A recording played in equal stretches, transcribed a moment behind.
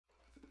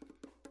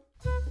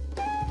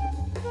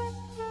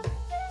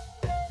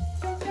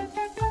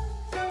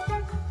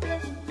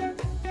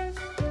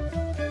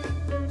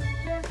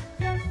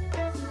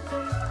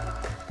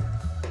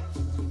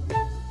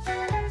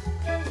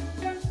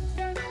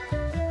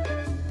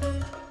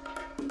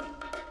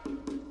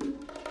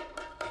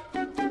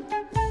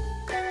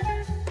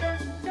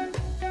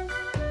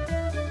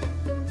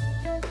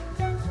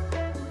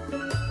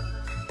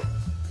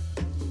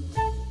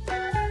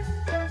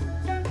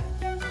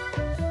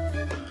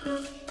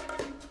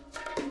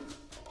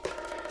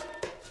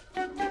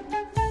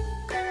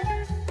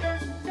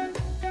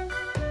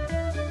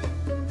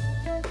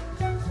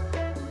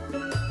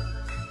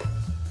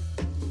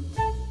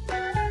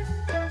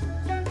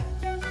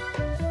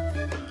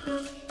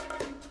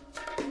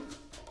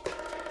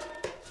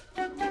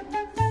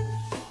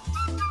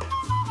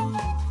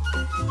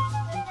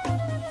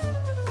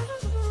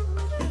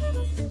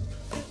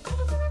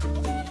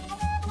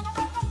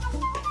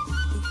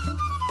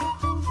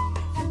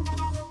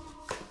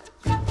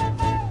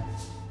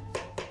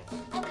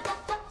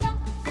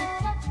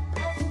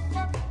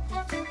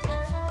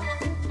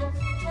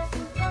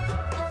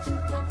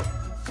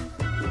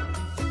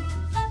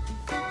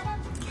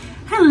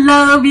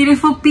Hello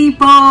beautiful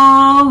people,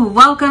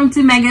 welcome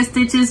to Mega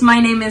Stitches. My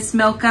name is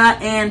Milka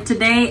and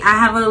today I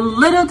have a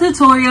little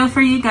tutorial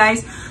for you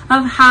guys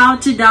of how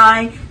to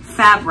dye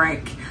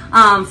fabric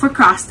for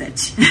cross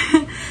stitch.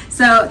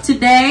 So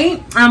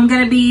today I'm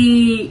gonna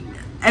be,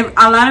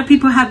 a lot of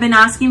people have been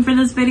asking for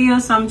this video,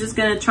 so I'm just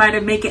gonna try to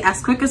make it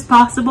as quick as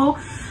possible.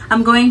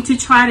 I'm going to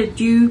try to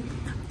do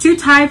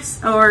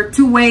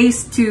two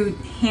ways to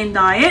hand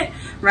dye it,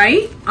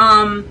 right?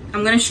 I'm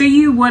gonna show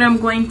you what I'm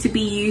going to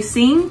be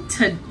using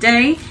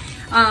today.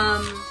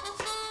 I'm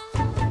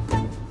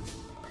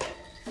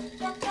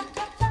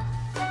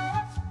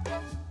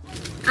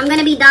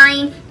gonna be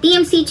dyeing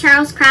BMC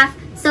Charles Craft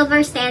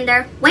Silver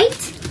Standard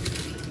White,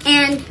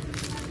 and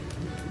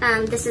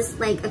this is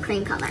like a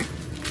cream color,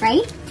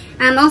 right?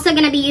 I'm also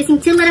gonna be using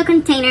two little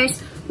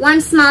containers, one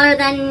smaller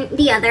than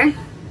the other,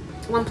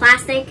 one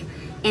plastic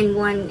and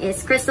one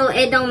is crystal.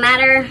 It don't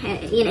matter,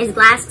 you know, it's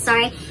glass,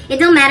 sorry. It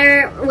don't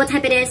matter what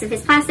type it is, if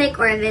it's plastic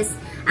or if it's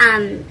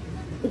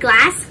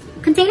glass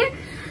container.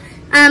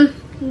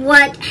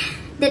 What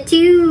the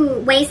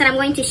two ways that I'm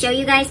going to show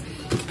you guys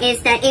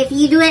is that if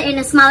you do it in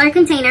a smaller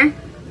container,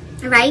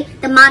 right,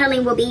 the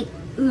modeling will be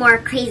more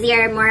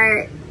crazier,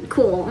 more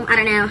cool. I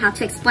don't know how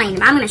to explain it,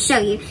 but I'm going to show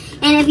you.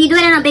 And if you do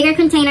it in a bigger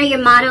container, your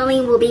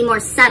modeling will be more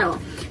subtle.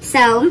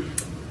 So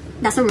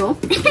that's a rule.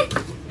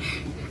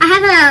 I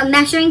have a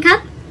measuring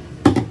cup.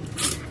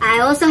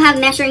 I also have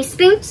measuring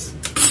spoons.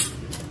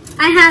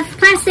 I have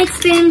plastic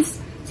spoons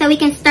so we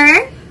can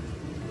stir,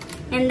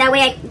 and that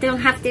way I don't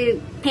have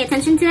to pay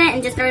attention to it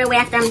and just throw it away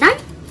after I'm done.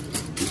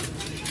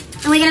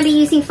 And we're gonna be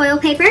using foil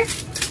paper,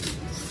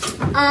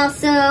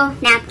 also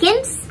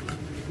napkins,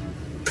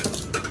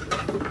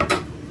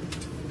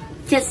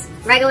 just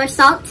regular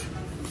salt,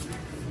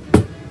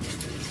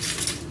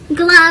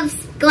 gloves,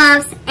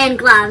 and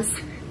gloves,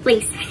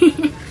 please.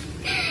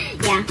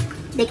 Yeah,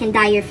 they can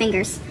dye your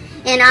fingers.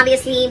 And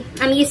obviously,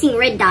 I'm using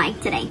red dye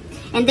today.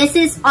 And this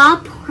is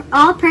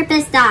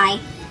all-purpose dye.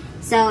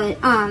 So,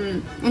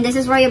 and this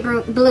is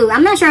royal blue.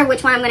 I'm not sure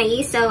which one I'm going to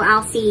use, so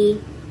I'll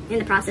see in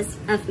the process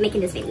of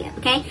making this video,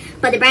 okay?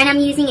 But the brand I'm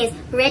using is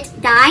Red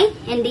Dye,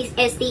 and this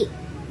is the,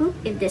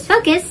 if this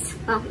focus,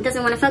 well, it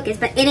doesn't want to focus,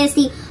 but it is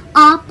the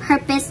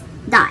all-purpose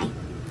dye.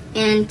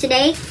 And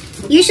today,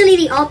 usually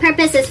the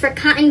all-purpose is for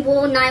cotton,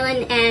 wool,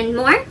 nylon, and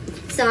more.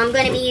 So I'm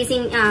going to be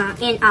using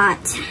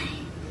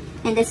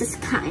and this is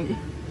cotton,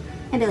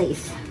 I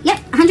believe. Yep,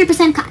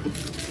 100% cotton.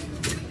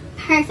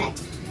 Perfect.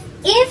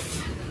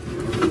 If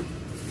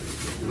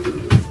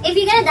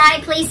you're gonna dye,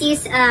 please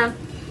use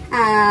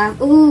how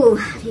do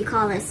you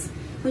call this?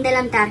 Un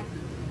delantal.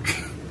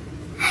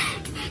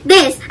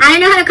 This, I don't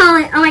know how to call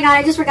it. Oh my god,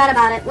 I just forgot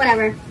about it.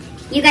 Whatever.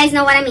 You guys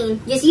know what I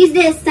mean. Just use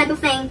this type of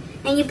thing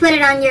and you put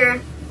it on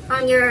your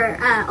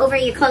over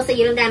your clothes so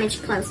you don't damage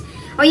your clothes.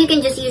 Or you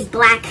can just use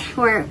black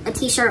or a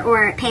t-shirt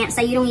or pants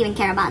so you don't even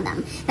care about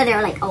them, that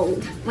they're like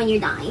old when you're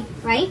dyeing,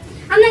 right?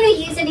 I'm not going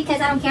to use it because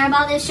I don't care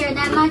about this shirt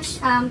that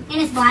much, and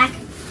it's black.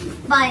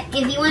 But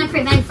if you want to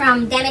prevent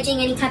from damaging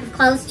any type of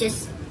clothes,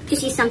 just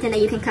use something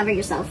that you can cover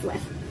yourself with.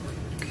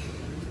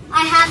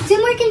 I have two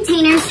more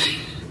containers.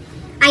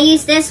 I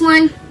use this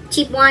one,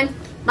 cheap one,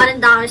 bought at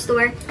the dollar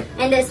store,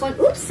 and this one,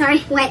 oops,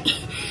 sorry, wet.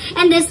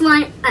 And this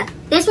one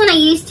I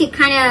use to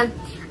kind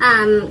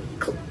of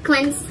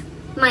cleanse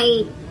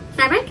my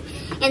fabric,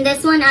 and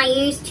this one I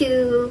use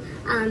to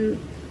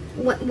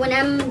when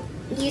I'm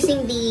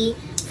using the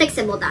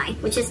fixable dye,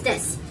 which is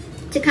this,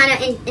 to kind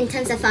of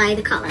intensify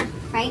the color,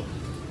 right?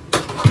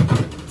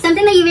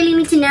 Something that you really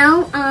need to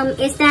know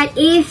is that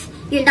if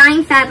you're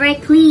dyeing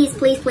fabric, please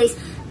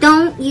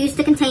don't use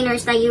the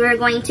containers that you are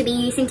going to be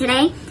using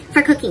today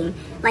for cooking.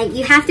 Like,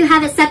 you have to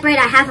have it separate.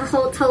 I have a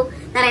whole tote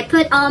that I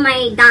put all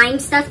my dyeing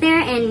stuff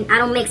there, and I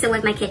don't mix it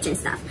with my kitchen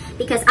stuff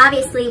because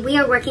obviously we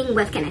are working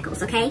with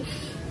chemicals, okay?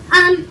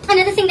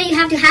 Another thing that you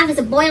have to have is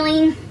a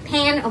boiling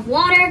pan of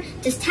water,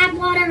 just tap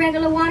water,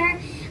 regular water.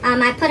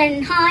 I put it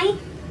in high,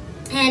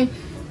 and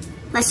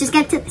let's just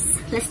get to this.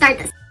 Let's start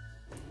this.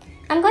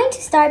 I'm going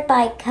to start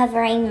by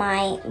covering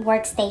my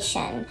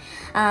workstation.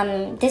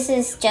 This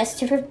is just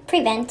to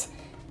prevent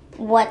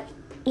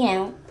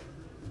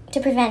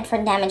prevent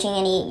from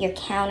damaging your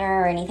counter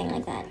or anything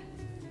like that.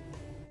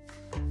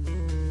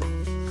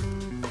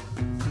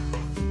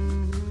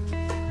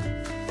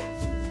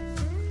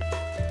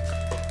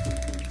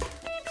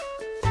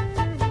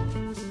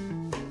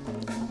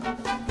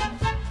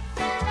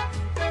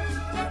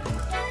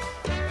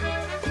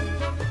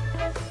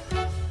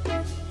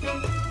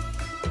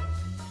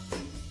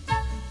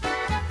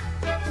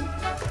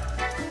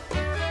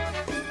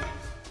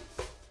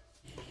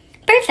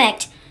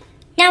 Perfect.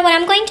 Now what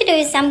I'm going to do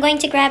is I'm going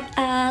to grab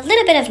a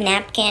little bit of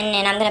napkin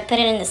and I'm going to put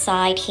it in the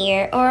side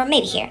here, or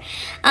maybe here.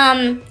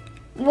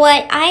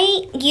 What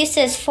I use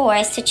this for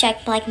is to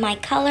check like my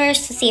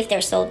colors to see if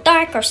they're so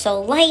dark or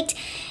so light.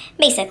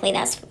 Basically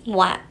that's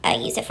what I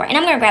use it for. And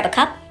I'm going to grab a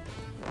cup.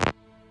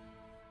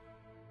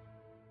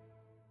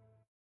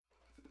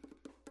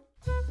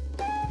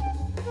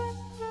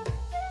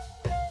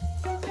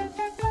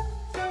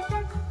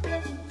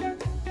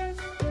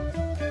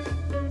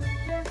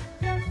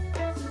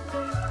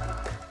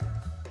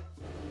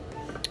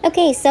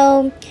 Okay,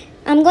 so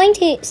I'm going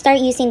to start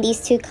using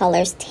these two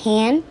colors,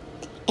 tan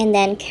and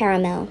then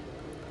caramel.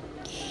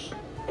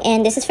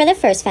 And this is for the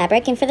first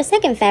fabric, and for the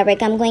second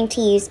fabric, I'm going to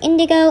use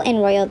indigo and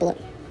royal blue.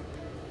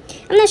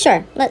 I'm not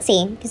sure. Let's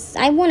see, because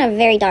I want a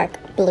very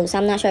dark blue, so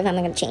I'm not sure if I'm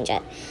going to change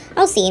it.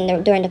 I'll see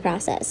during the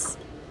process.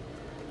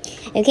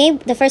 Okay,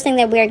 the first thing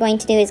that we're going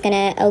to do is going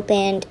to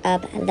open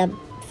up the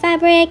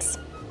fabrics,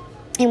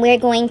 and we're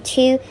going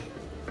to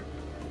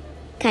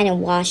kind of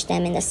wash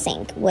them in the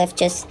sink with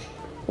just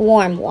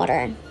warm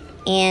water.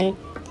 And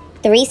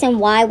the reason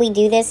why we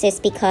do this is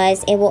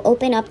because it will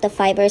open up the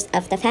fibers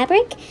of the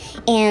fabric,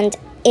 and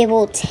it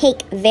will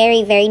take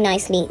very, very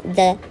nicely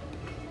the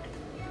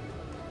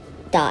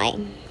dye.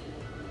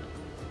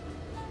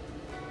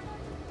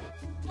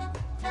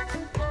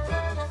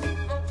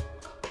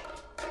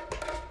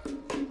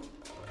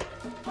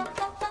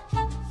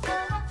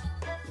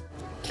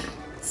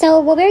 So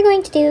what we're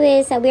going to do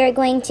is that we are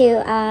going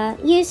to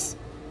use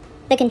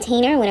the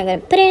container. We're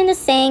going to put it in the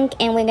sink,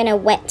 and we're going to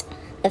wet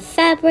the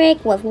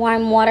fabric with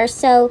warm water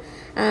so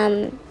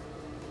the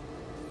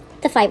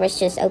fibers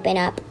just open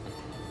up.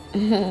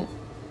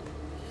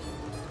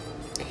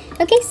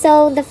 Okay,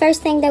 so the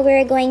first thing that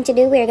we're going to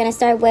do, we're going to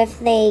start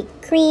with the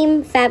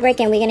cream fabric,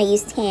 and we're going to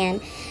use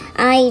tan.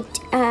 I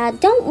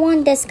don't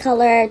want this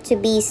color to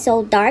be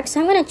so dark, so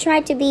I'm going to try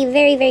to be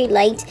very, very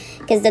light,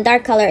 because the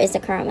dark color is the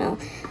caramel.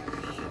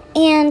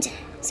 And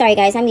sorry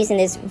guys, I'm using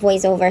this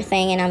voiceover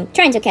thing and I'm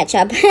trying to catch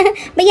up.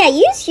 But yeah,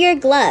 use your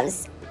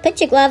gloves. Put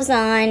your gloves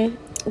on,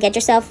 get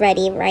yourself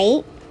ready,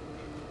 right?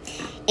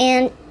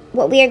 And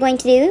what we are going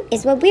to do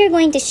is we are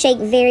going to shake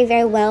very,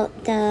 very well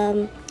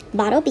the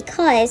bottle,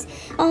 because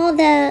all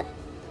the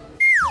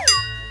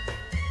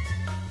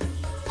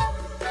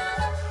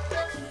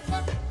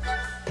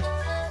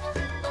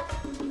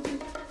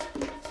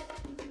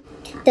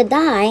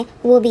dye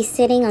will be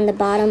sitting on the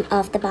bottom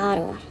of the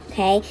bottle.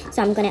 Okay,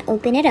 so I'm gonna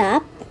open it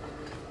up,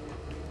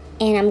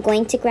 and I'm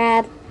going to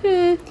grab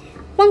 1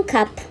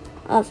 cup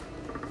of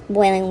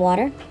boiling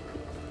water.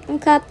 1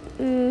 cup,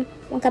 1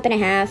 cup and a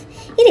half.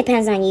 It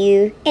depends on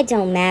you. It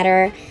don't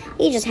matter.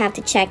 You just have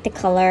to check the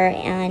color,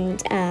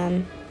 and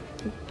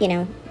you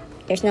know,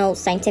 there's no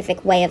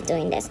scientific way of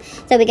doing this.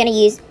 So we're gonna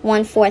use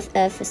 1/4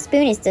 of a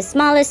spoon. It's the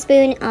smallest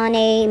spoon on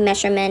a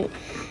measurement,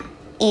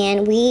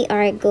 and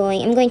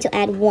I'm going to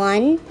add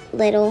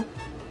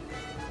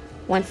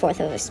 1/4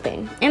 of a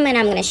spoon, and then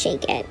I'm going to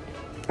shake it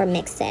or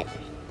mix it.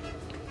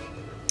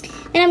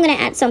 And I'm going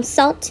to add some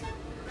salt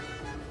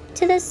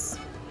to this,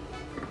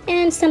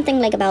 and something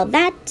like about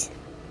that.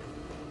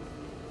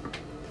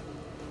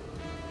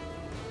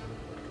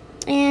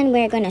 And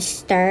we're going to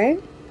stir,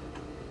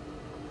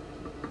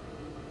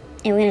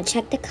 and we're going to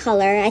check the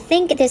color. I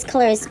think this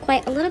color is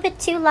quite a little bit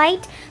too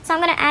light, so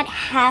I'm going to add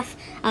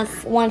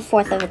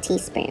 1/4 of a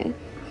teaspoon.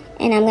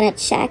 And I'm going to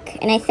check,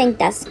 and I think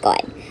that's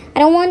good. I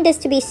don't want this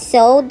to be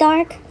so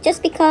dark,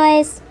 just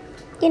because,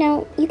 you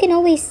know, you can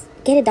always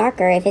get it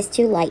darker if it's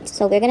too light.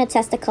 So we're going to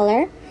test the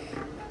color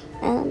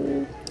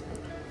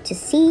to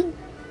see.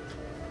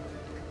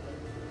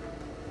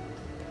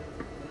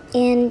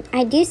 And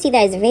I do see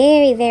that it's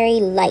very, very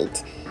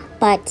light,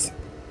 but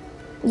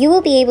you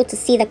will be able to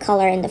see the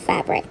color in the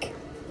fabric.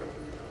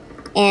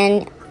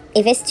 And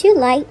if it's too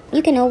light,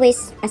 you can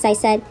always, as I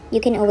said, you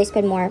can always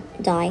put more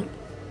dye.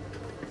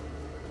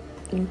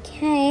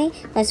 Okay,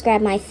 let's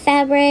grab my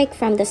fabric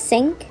from the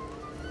sink,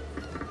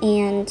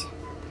 and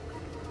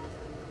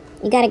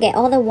you gotta get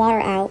all the water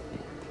out,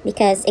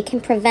 because it can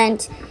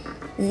prevent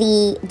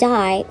the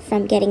dye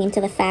from getting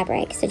into the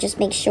fabric. So just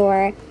make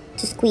sure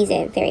to squeeze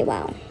it very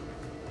well.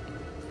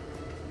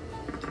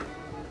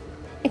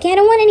 Okay, I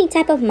don't want any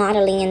type of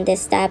modeling in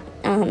this step.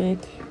 I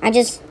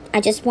just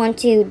want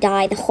to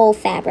dye the whole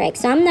fabric,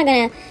 so I'm not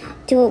gonna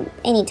do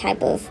any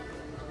type of,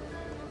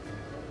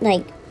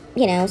 like,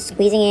 you know,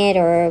 squeezing it,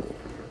 or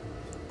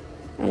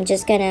I'm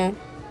just gonna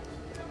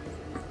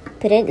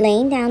put it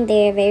laying down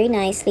there very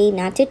nicely,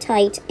 not too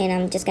tight, and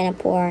I'm just gonna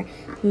pour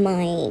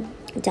my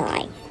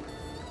dye.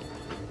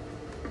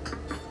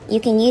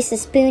 You can use a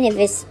spoon if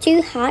it's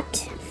too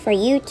hot for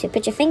you to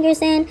put your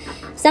fingers in.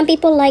 Some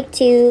people like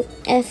to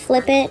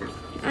flip it.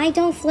 I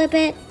don't flip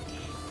it.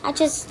 I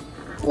just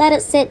let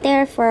it sit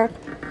there for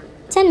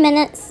 10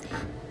 minutes.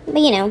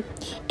 But you know,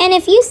 and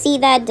if you see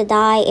that the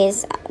dye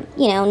is,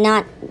 you know,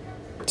 not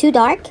too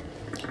dark,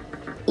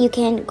 you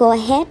can go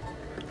ahead,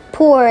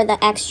 pour the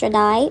extra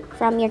dye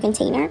from your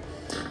container,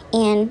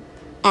 and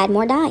add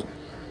more dye.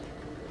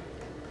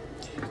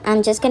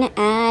 I'm just gonna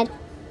add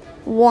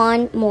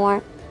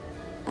 1/4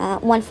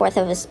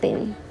 of a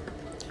spoon.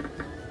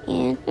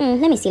 And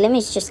let me see, let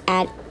me just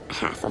add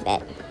 1/2 of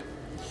it.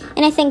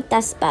 And I think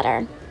that's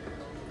better.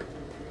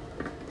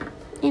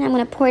 And I'm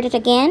gonna pour it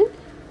again.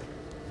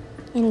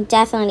 And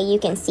definitely you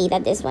can see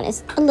that this one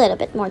is a little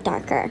bit more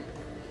darker.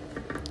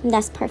 And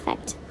that's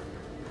perfect.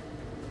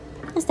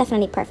 That's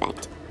definitely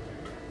perfect.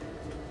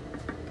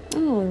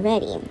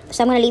 Alrighty,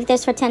 so I'm going to leave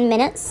this for 10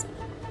 minutes.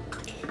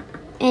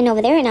 And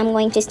over there, and I'm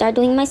going to start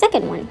doing my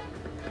second one.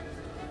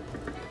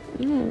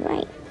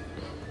 Alright.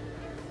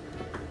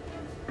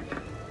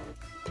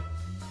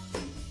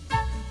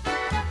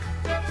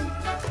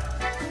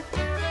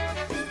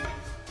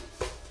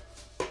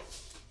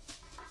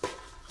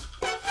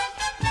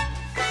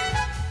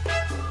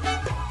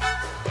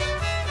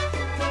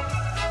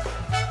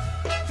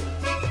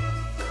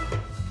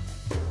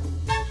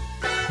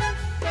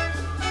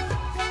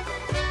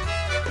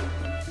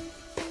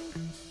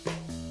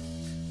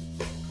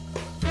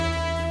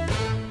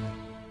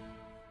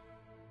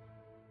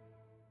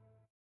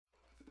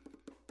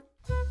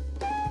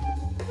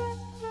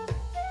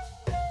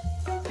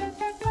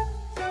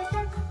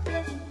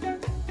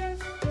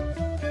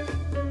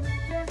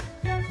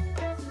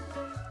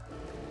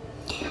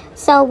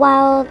 So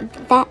while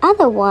that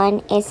other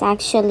one is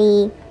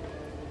actually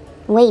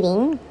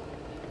waiting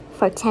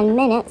for 10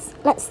 minutes,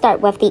 let's start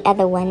with the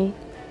other one.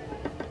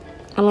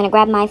 I'm going to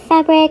grab my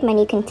fabric, my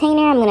new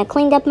container. I'm going to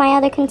clean up my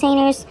other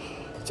containers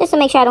just to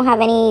make sure I don't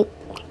have any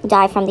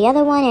dye from the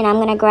other one. And I'm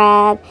going to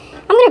grab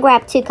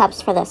 2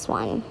 cups for this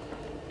one.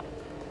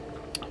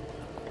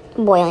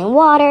 Boiling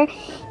water.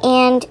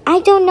 And I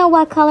don't know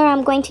what color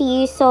I'm going to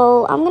use,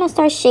 so I'm going to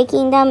start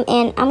shaking them.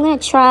 And I'm going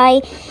to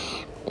try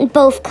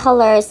both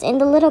colors in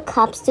the little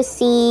cups to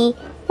see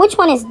which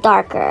one is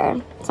darker.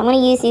 So I'm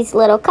going to use these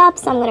little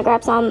cups. I'm going to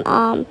grab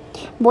some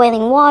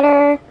boiling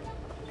water.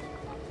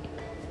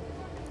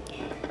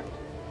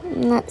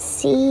 Let's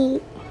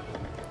see.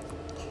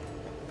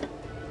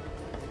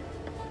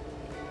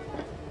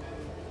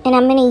 And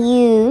I'm going to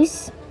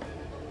use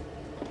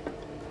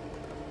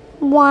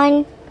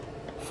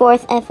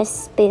 1/4 of a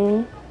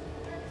spoon.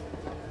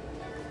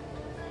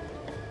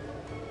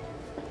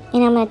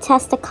 And I'm going to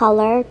test the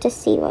color to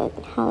see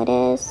how it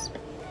is.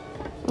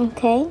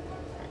 Okay.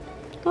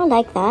 I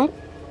like that.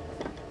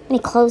 Let me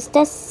close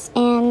this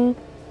and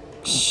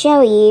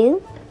show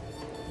you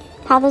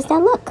how does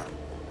that look.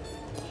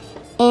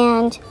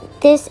 And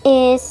this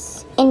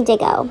is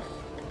indigo.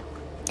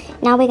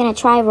 Now we're going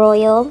to try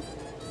royal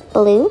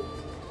blue.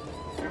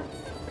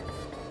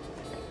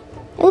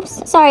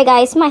 Oops, sorry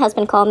guys, my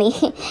husband called me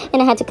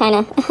and I had to kind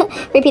of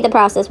repeat the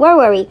process. Where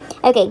were we?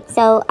 Okay,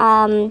 so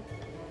I'm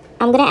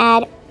going to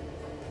add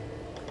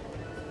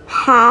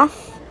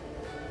half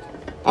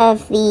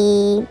of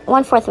the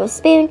 1/4 of a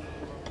spoon.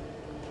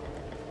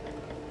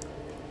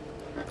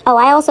 Oh,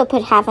 I also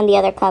put half on the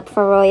other cup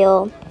for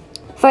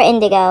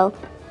indigo.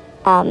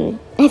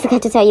 I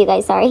forgot to tell you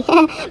guys, sorry.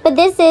 But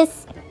this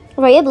is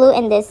royal blue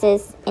and this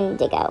is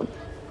indigo.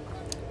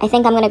 I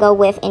think I'm going to go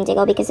with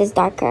indigo because it's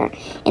darker.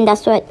 And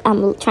that's what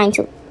I'm trying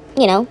to,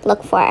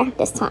 look for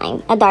this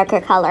time. A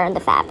darker color in the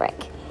fabric.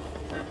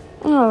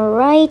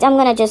 Alright, I'm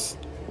going to just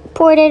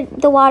pour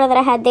the water that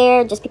I had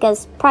there. Just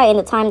because probably in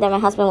the time that my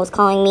husband was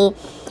calling me,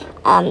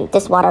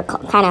 this water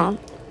kind of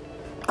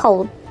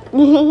cold.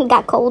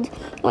 Got cold.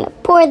 I'm going to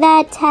pour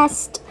that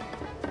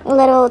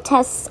little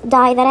test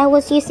dye that I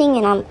was using.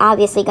 And I'm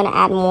obviously going to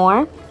add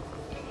more.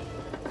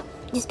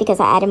 Just because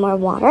I added more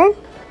water.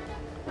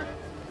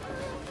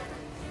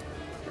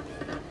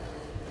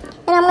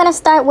 And I'm going to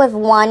start with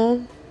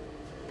one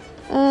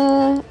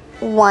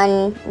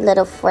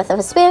little 1/4 of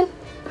a spoon.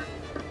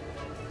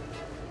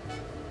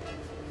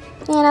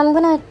 And I'm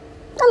going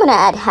to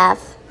add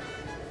half.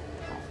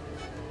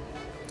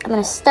 I'm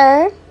going to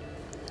stir.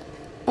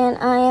 And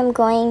I am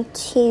going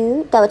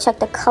to double check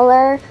the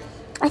color.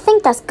 I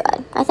think that's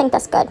good.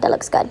 That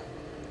looks good.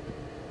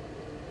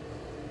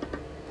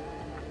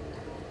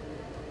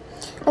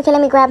 Okay,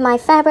 let me grab my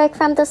fabric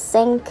from the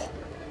sink.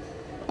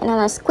 And I'm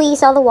going to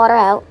squeeze all the water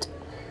out.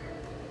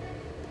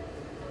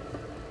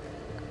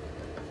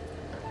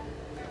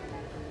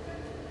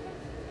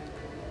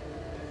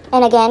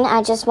 And again,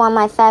 I just want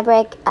my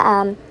fabric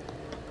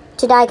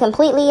to dye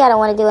completely. I don't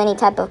want to do any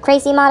type of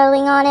crazy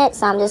modeling on it.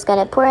 So I'm just going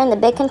to pour in the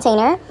big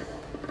container.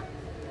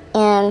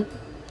 And,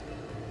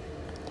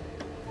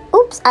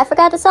 oops, I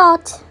forgot the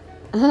salt.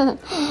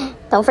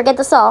 Don't forget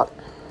the salt.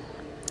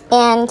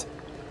 And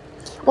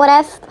what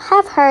I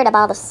have heard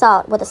about the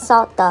salt, what the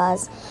salt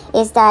does,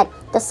 is that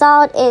the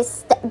salt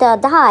is, the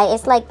dye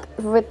is like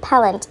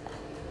repellent.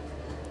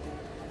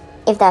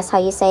 If that's how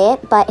you say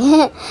it. But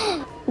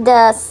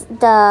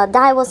the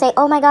dye will say,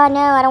 oh my god, no,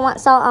 I don't want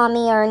salt on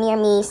me or near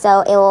me,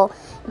 so it will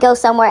go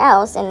somewhere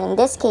else, and in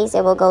this case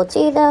it will go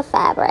to the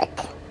fabric.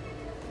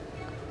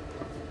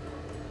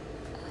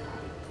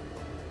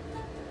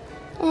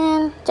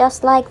 And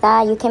just like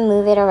that, you can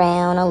move it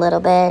around a little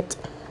bit.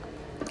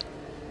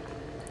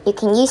 You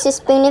can use a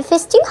spoon if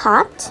it's too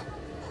hot.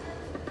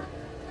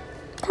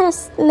 Kind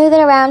of move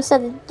it around so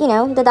that,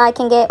 the dye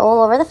can get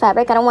all over the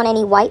fabric. I don't want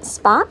any white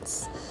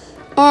spots.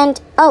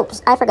 And,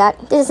 oops, I forgot.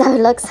 This is how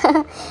it looks.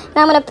 Now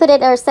I'm going to put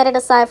it or set it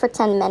aside for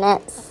 10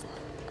 minutes.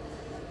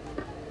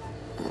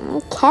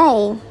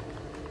 Okay.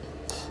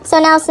 So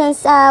now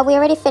since we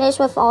already finished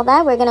with all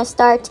that, we're going to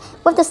start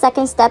with the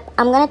second step.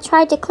 I'm going to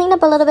try to clean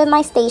up a little bit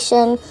my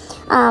station.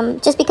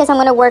 Just because I'm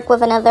going to work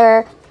with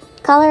another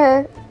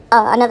color,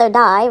 another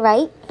dye,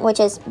 right? Which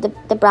is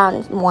the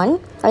brown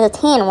one or the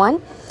tan one.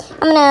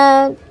 I'm going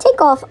to take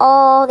off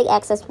all the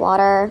excess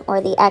water or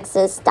the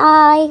excess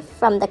dye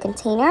from the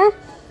container.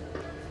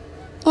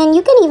 And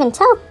you can even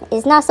tell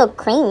it's not so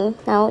cream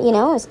now,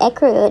 it's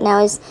ecru.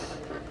 Now it's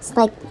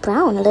like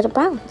brown, a little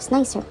brown. It's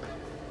nicer.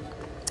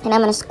 And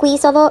I'm going to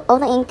squeeze all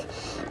the ink,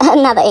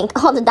 not the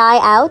ink, all the dye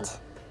out.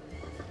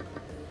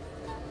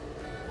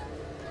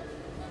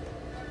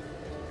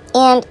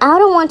 And I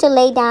don't want to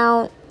lay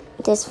down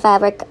this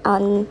fabric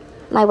on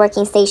my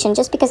working station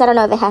just because I don't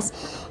know if it has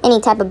any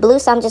type of glue.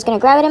 So I'm just going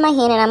to grab it in my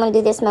hand and I'm going to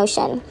do this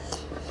motion.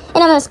 And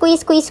I'm going to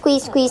squeeze, squeeze,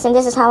 squeeze, squeeze. And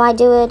this is how I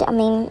do it. I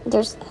mean,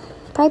 there's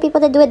probably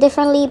people that do it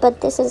differently,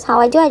 but this is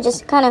how I do it. I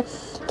just kind of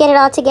get it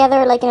all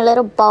together like in a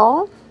little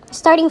ball,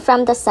 starting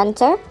from the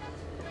center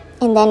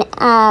and then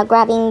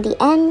grabbing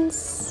the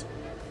ends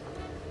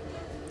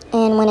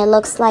And when it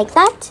looks like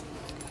that,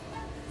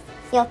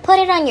 you'll put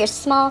it on your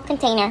small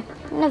container,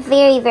 in a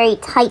very, very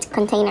tight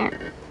container.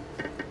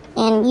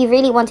 And you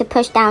really want to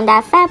push down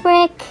that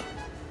fabric.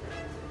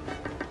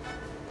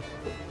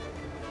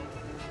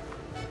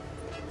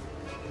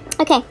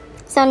 Okay,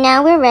 so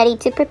now we're ready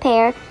to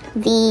prepare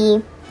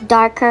the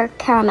darker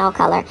caramel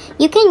color.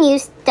 You can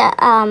use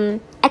the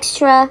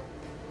extra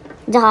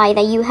dye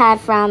that you had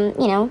from,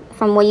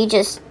 from what you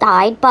just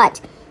dyed, but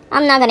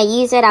I'm not going to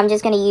use it. I'm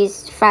just going to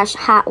use fresh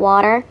hot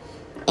water,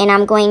 and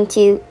I'm going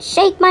to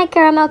shake my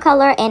caramel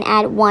color and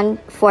add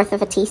 1/4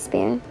 of a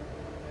teaspoon.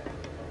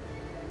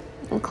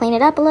 And clean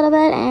it up a little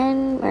bit,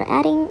 and we're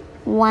adding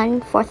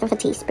 1/4 of a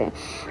teaspoon.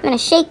 I'm going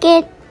to shake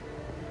it,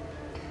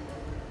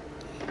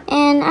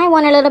 and I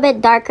want a little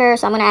bit darker,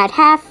 so I'm going to add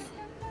half.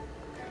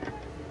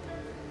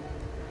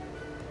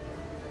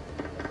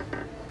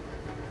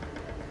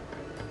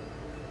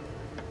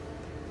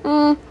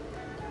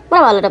 What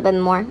about a little bit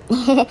more?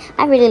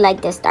 I really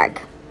like this dark.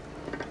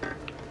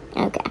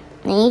 Okay,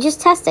 and you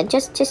just test it.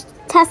 Just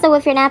test it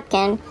with your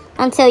napkin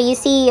until you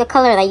see a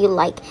color that you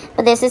like.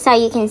 But this is how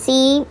you can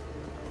see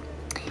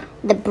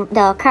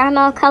the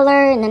caramel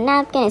color in the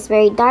napkin. It's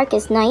very dark.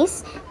 It's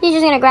nice. You're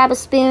just gonna grab a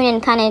spoon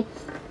and kind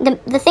of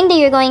the thing that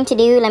you're going to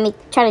do. Let me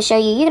try to show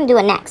you. You're gonna do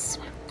an X.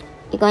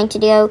 You're going to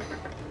do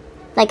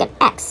like an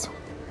X,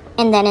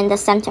 and then in the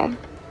center.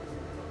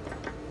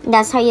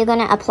 That's how you're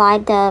gonna apply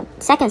the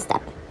second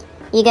step.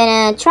 You're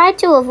gonna try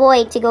to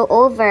avoid to go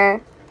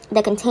over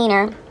the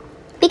container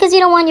because you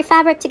don't want your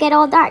fabric to get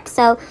all dark.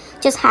 So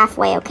just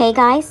halfway, okay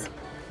guys?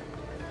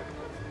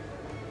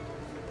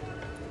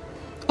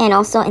 And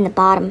also in the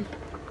bottom.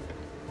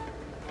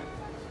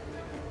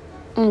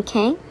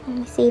 Okay, let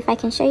me see if I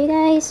can show you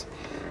guys.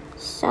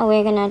 So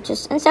we're gonna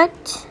just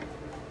insert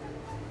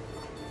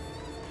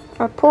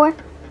or pour.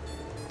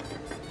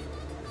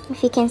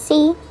 If you can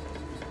see,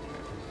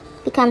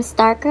 becomes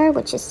darker,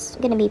 which is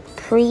gonna be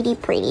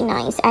pretty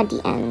nice at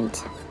the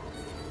end.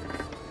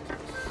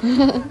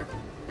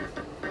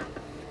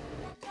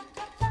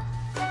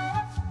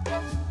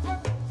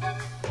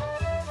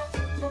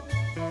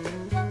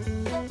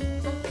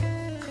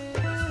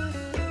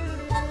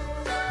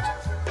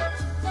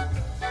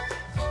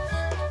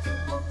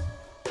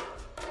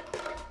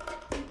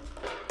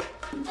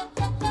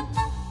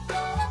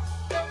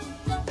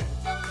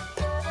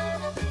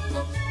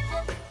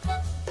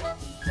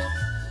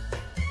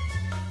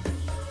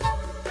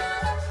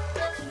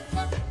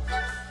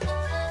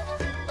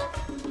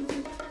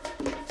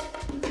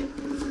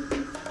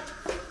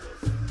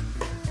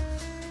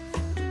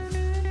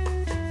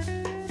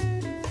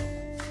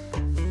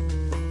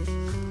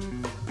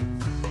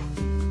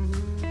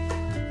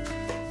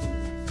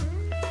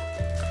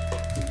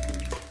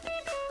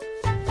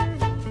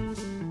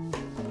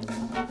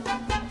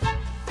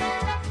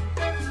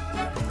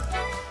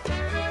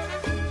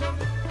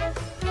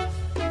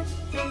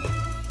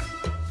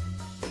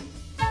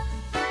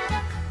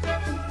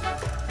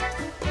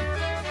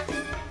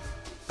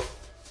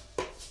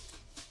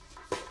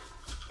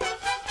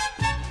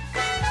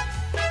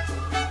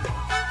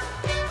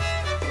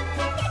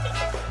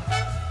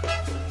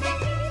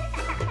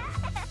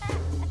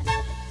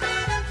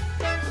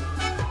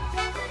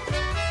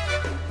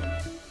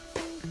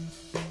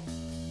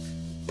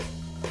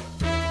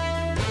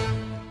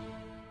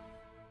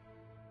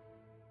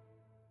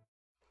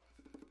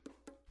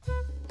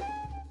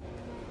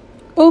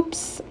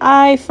 Oops,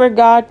 I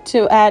forgot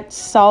to add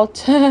salt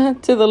to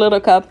the little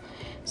cup.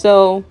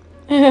 So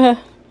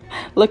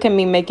look at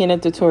me making a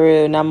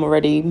tutorial and I'm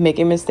already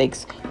making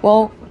mistakes.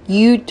 Well,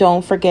 you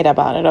don't forget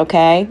about it,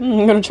 okay?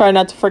 I'm gonna try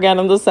not to forget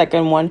on the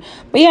second one.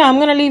 But yeah, I'm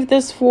gonna leave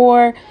this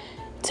for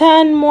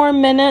 10 more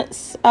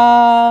minutes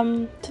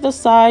to the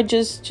side.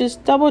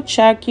 Just double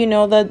check,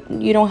 that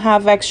you don't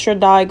have extra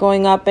dye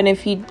going up, and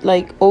if you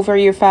like over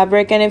your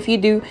fabric, and if you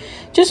do,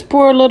 just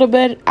pour a little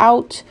bit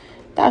out.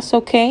 That's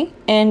okay,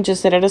 and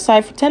just set it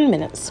aside for 10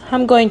 minutes.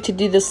 I'm going to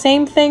do the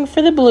same thing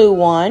for the blue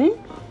one.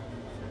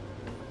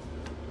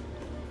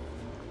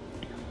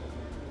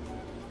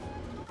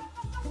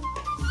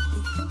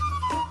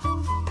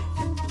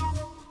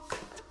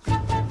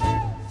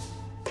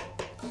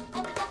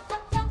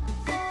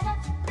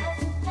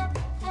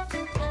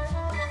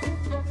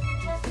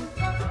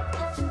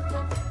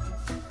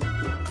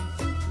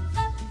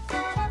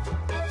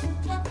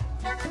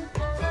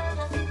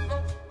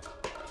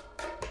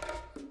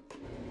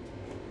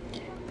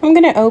 I'm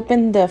gonna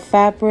open the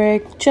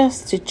fabric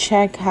just to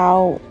check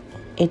how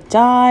it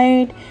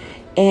dyed,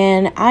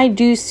 and I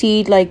do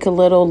see like a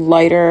little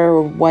lighter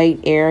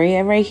white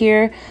area right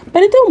here,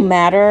 but it don't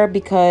matter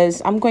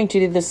because I'm going to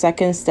do the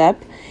second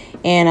step,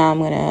 and I'm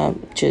gonna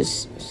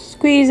just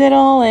squeeze it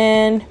all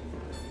in,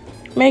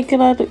 make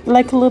it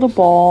like a little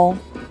ball,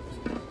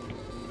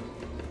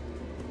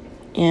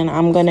 and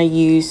I'm gonna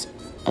use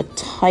a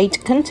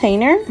tight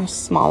container, a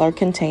smaller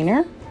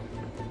container.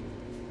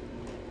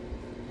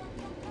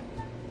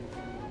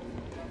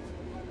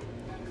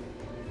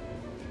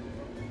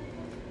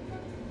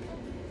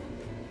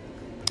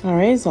 All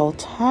right, it's all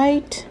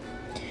tight.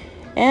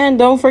 And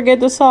don't forget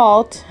the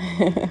salt.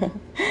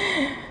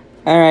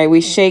 All right,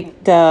 we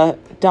shake the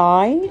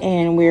dye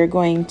and we're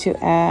going to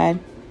add,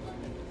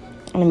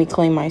 let me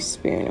clean my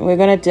spoon. We're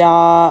going to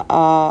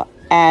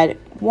add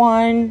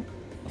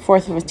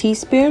 1/4 of a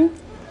teaspoon.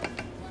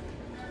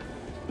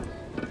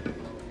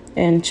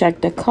 And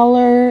check the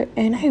color.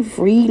 And I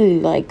really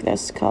like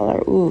this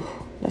color. Ooh,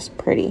 that's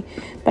pretty.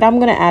 But I'm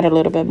going to add a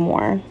little bit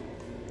more.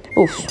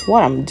 Oof,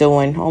 what I'm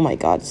doing. Oh my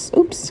God.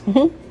 Oops.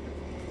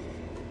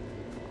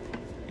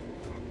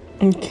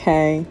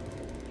 Okay.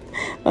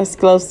 Let's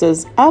close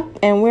this up.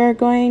 And we're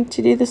going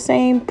to do the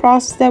same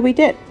process that we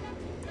did.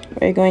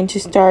 We're going to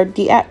start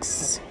the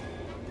X.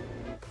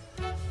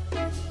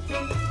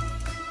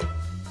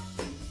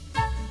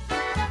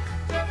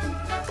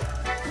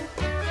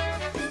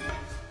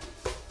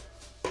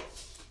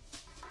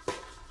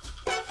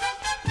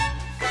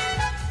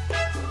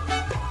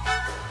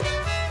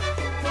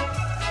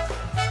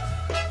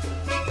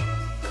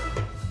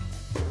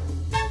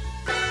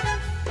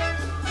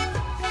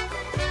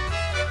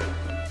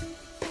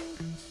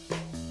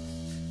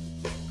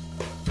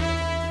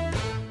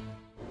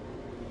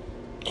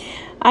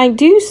 I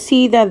do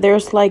see that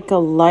there's like a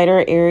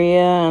lighter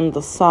area on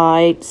the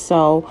side,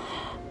 so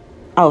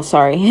oh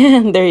sorry,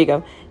 there you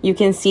go. You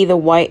can see the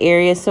white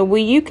area. So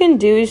what you can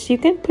do is you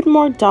can put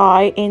more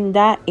dye in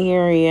that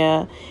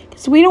area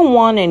because we don't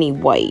want any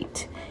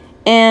white.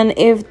 And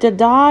if the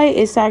dye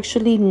is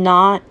actually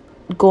not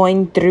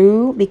going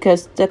through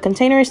because the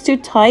container is too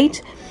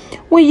tight,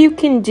 what you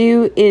can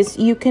do is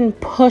you can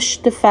push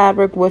the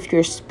fabric with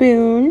your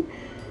spoon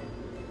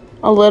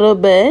a little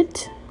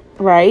bit,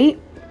 right?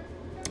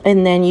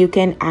 And then you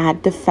can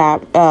add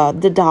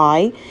the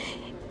dye,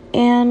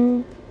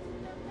 and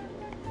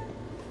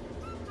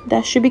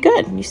that should be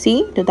good. You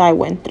see, the dye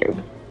went through.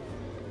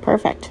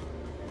 Perfect.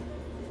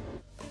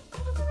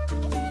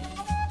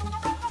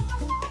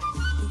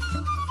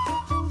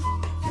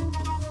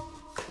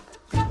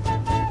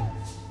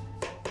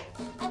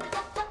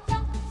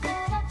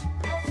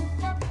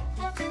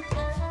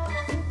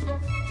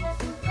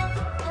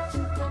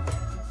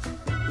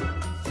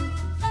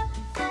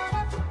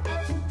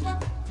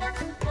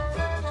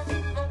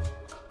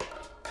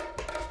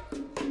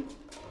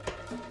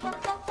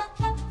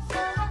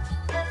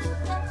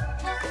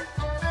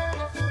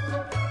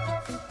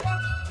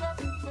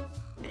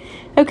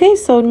 Okay,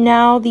 so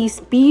now these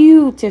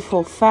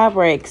beautiful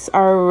fabrics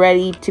are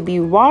ready to be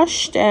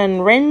washed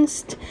and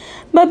rinsed.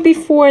 But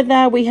before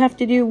that, we have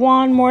to do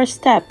one more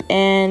step,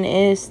 and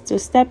it's the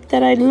step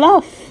that I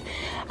love.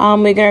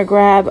 We're gonna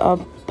grab a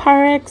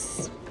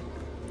Pyrex,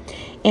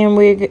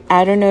 and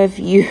I don't know if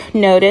you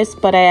noticed,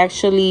 but I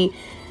actually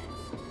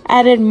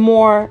added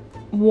more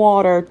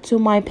water to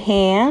my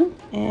pan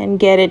and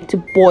get it to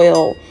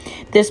boil.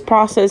 This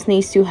process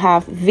needs to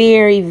have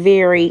very,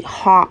 very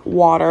hot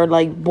water,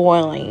 like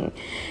boiling,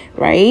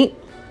 right?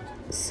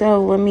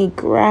 So let me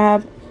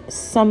grab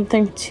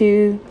something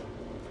to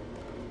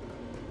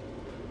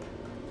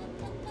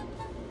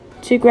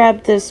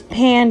grab this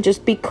pan.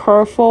 Just be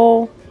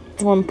careful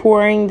when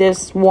pouring.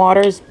 This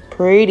water is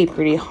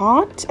pretty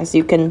hot, as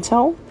you can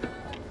tell.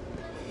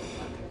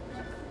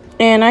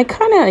 And I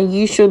kind of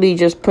usually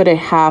just put it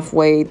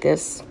halfway,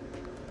 this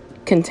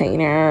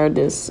container,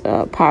 this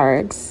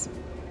Pyrex.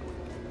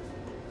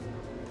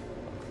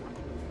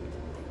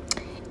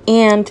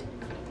 And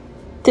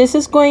this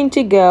is going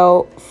to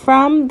go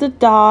from the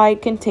dye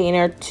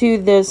container to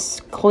this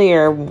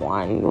clear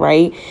one,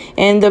 right?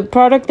 And the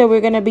product that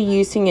we're going to be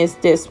using is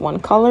this one,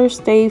 Color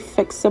Stay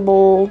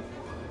Fixable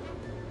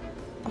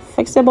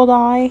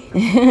dye.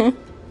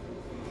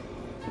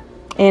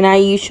 And I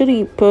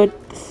usually put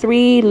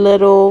 3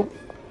 little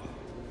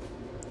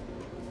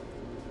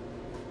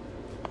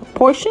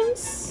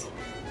portions.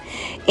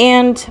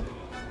 And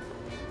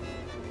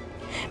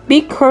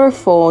be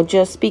careful,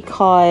 just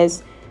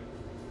because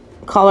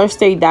Color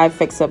Stay Dye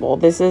Fixable,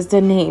 this is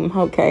the name,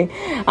 okay?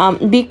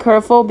 Be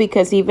careful,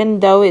 because even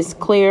though it's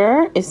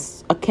clear,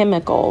 it's a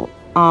chemical.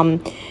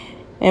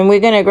 And we're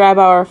gonna grab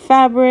our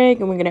fabric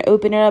and we're gonna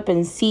open it up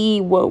and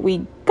see what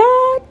we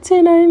got.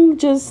 And I'm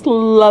just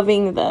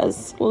loving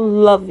this,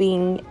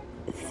 loving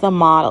the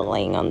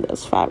modeling on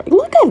this fabric.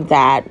 Look at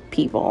that,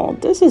 people.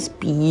 This is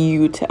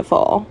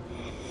beautiful.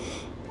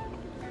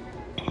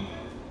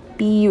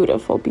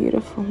 Beautiful,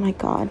 beautiful. My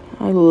God,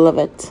 I love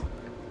it.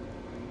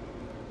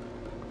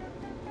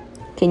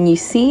 Can you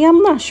see?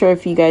 I'm not sure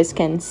if you guys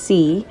can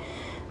see,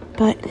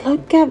 but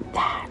look at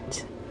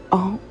that.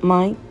 Oh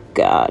my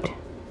God.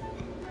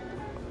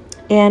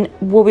 And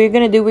what we're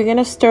gonna do, we're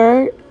gonna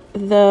stir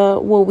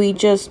what we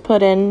just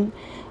put in,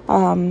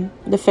 the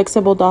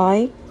fixable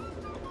dye,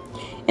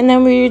 and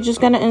then we're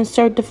just gonna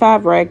insert the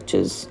fabric.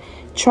 Just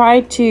try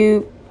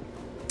to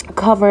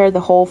cover the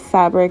whole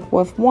fabric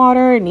with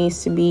water. It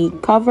needs to be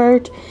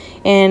covered,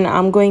 and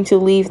I'm going to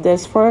leave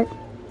this for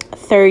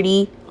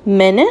 30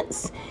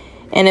 minutes.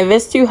 And if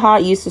it's too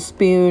hot, use a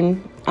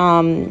spoon.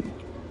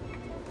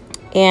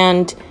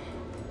 And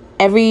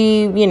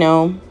every, you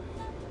know,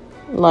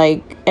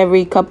 like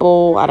every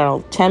couple, I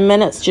don't know, 10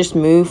 minutes, just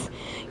move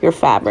your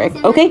fabric.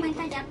 Okay?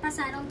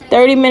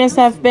 30 minutes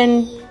have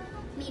been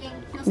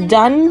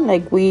done.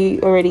 Like,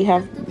 we already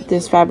have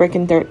this fabric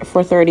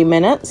for 30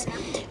 minutes.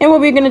 And what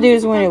we're going to do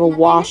is we're going to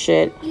wash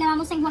it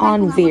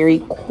on very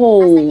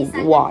cold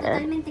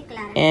water.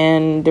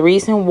 And the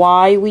reason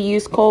why we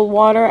use cold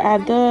water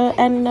at the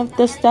end of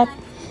the step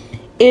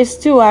is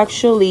to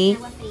actually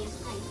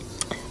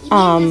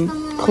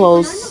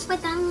close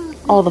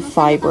all the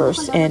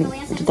fibers and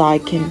the dye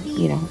can,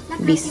 you know,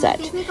 be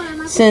set.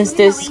 Since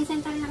this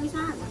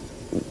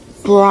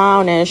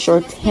brownish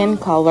or tan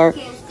color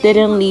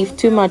didn't leave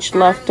too much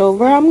left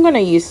over, I'm gonna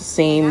use the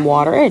same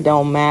water. It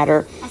don't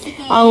matter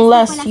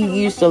unless you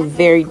use a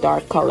very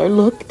dark color.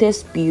 Look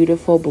this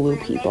beautiful blue,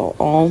 people.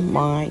 Oh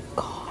my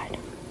god,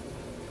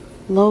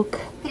 look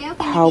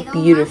how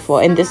beautiful.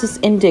 And this is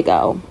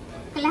indigo.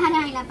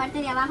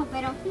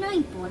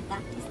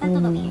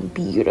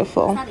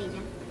 Beautiful.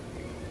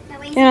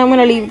 And I'm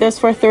gonna leave this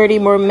for 30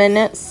 more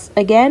minutes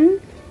again.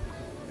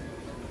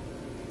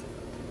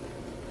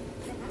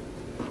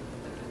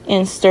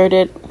 And stir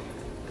it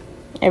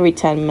every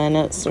 10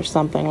 minutes or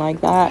something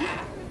like that.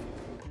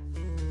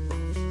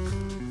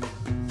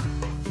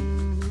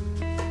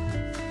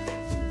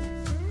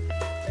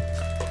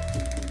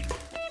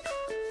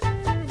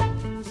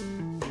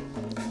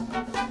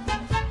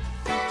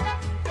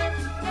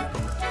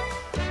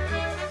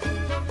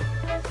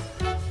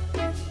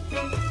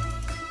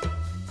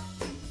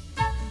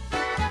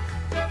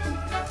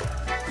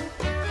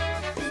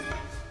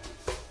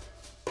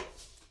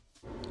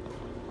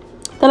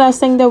 The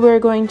last thing that we're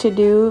going to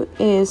do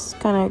is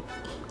kind of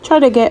try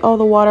to get all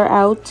the water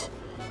out,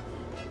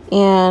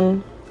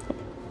 and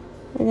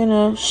we're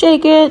gonna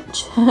shake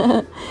it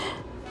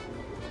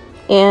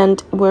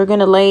and we're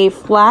gonna lay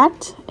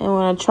flat, and we're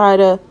gonna try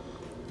to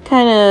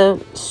kind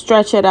of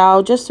stretch it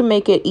out just to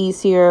make it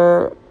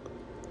easier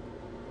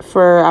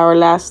for our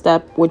last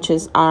step, which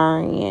is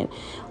ironing it.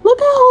 Look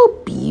how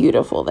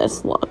beautiful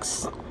this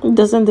looks.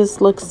 Doesn't this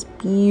look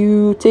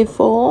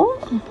beautiful?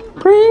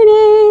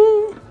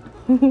 Pretty.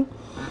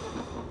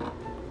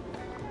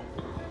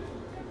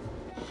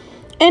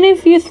 And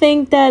if you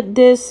think that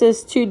this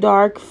is too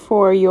dark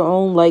for your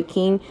own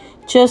liking,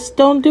 just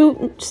don't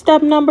do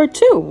step number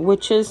 2,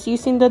 which is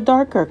using the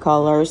darker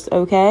colors,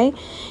 okay?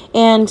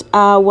 And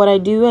what I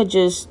do, I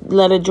just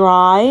let it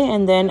dry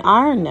and then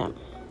iron them.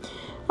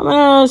 I'm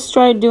gonna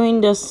try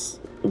doing this,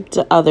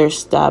 the other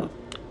step,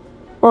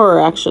 or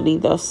actually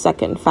the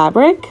second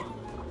fabric.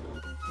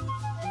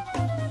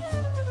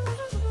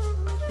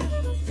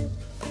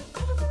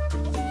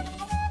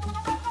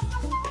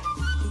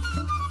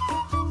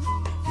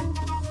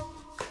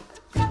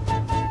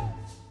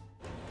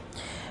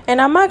 And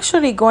I'm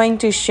actually going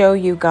to show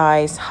you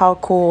guys how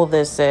cool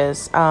this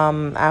is.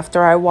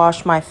 After I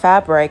wash my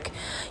fabric,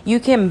 you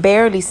can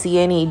barely see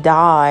any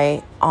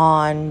dye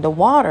on the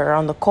water,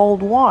 on the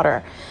cold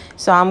water.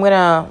 So I'm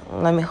gonna,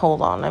 let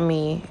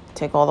me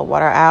take all the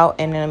water out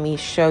and let me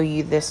show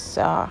you this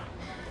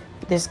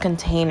this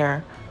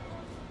container.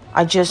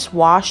 I just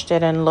washed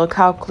it and look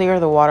how clear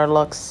the water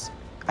looks.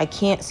 You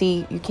can't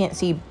see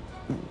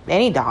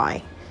any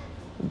dye,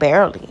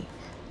 barely.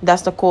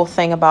 That's the cool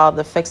thing about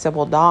the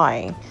fixable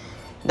dyeing.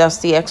 That's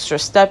the extra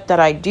step that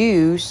I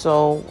do,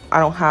 so I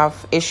don't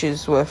have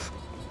issues with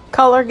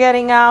color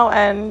getting out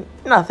and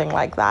nothing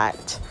like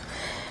that.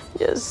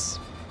 Just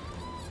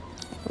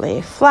lay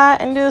it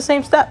flat and do the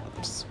same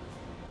steps.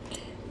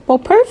 Well,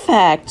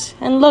 perfect.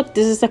 And look,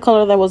 this is the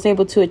color that I was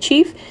able to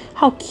achieve.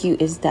 How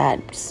cute is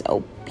that?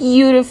 So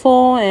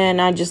beautiful. And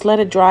I just let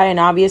it dry, and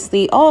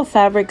obviously all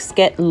fabrics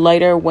get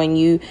lighter when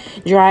you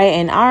dry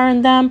and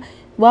iron them.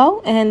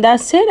 Well, and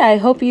that's it. I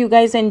hope you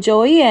guys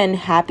enjoy, and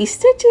happy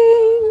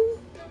stitching.